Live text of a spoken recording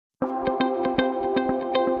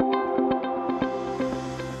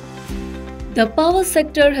The power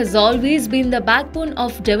sector has always been the backbone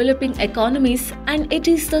of developing economies, and it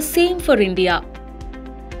is the same for India.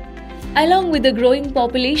 Along with the growing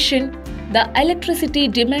population, the electricity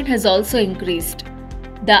demand has also increased.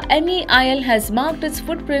 The MEIL has marked its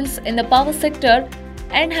footprints in the power sector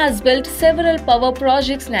and has built several power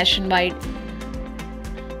projects nationwide.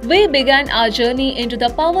 We began our journey into the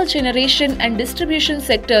power generation and distribution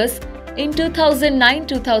sectors in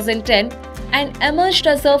 2009-2010 and emerged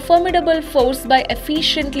as a formidable force by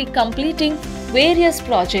efficiently completing various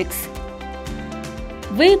projects.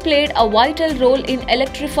 We played a vital role in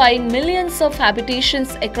electrifying millions of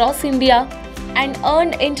habitations across India and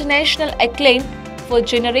earned international acclaim for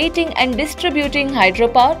generating and distributing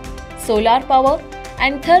hydropower, solar power,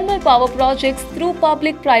 and thermal power projects through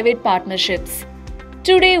public-private partnerships.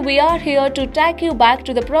 Today, we are here to take you back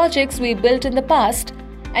to the projects we built in the past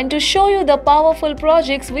and to show you the powerful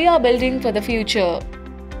projects we are building for the future.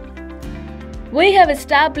 We have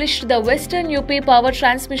established the Western UP Power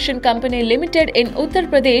Transmission Company Limited in Uttar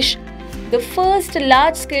Pradesh, the first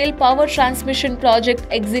large-scale power transmission project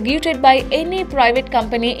executed by any private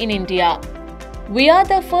company in India. We are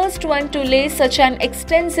the first one to lay such an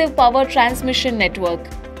extensive power transmission network.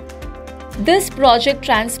 This project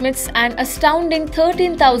transmits an astounding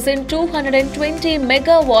 13,220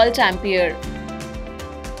 megawatt ampere.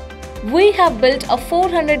 We have built a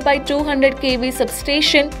 400 by 200 kV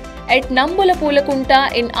substation at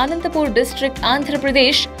Nambulapulakunta in Anantapur district, Andhra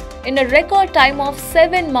Pradesh in a record time of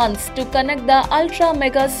 7 months to connect the ultra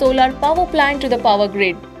mega solar power plant to the power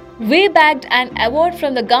grid. We bagged an award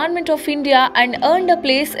from the Government of India and earned a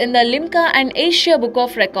place in the Limca and Asia Book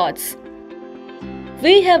of Records.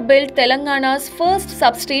 We have built Telangana's first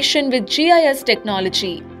substation with GIS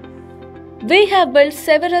technology. We have built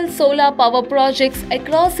several solar power projects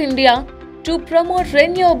across India to promote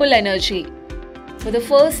renewable energy. For the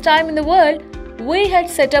first time in the world, we had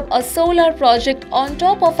set up a solar project on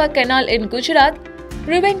top of a canal in Gujarat,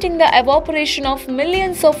 preventing the evaporation of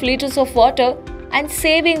millions of liters of water and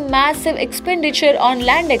saving massive expenditure on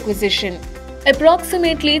land acquisition.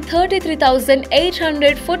 Approximately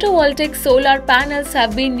 33,800 photovoltaic solar panels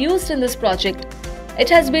have been used in this project. It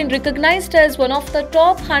has been recognized as one of the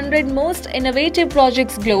top 100 most innovative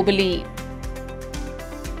projects globally.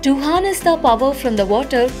 To harness the power from the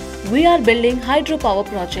water, we are building hydropower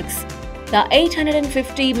projects. The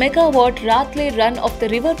 850 megawatt Ratle run of the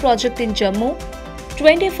river project in Jammu,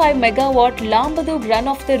 25 megawatt Lambadug run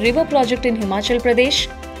of the river project in Himachal Pradesh,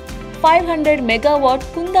 500 megawatt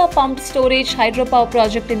Kunda pumped storage hydropower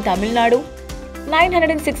project in Tamil Nadu,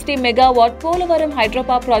 960 megawatt Polavaram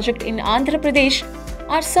hydropower project in Andhra Pradesh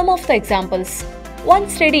are some of the examples.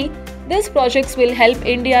 Once ready, these projects will help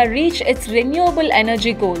India reach its renewable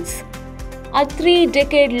energy goals. Our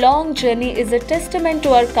 3-decade-long journey is a testament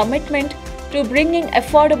to our commitment to bringing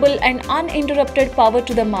affordable and uninterrupted power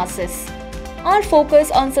to the masses. Our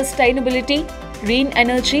focus on sustainability, green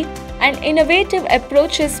energy, and innovative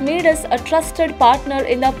approaches made us a trusted partner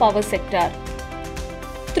in the power sector.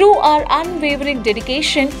 Through our unwavering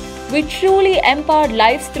dedication, we truly empowered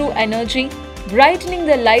lives through energy, brightening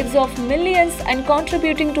the lives of millions and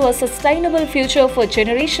contributing to a sustainable future for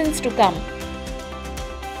generations to come.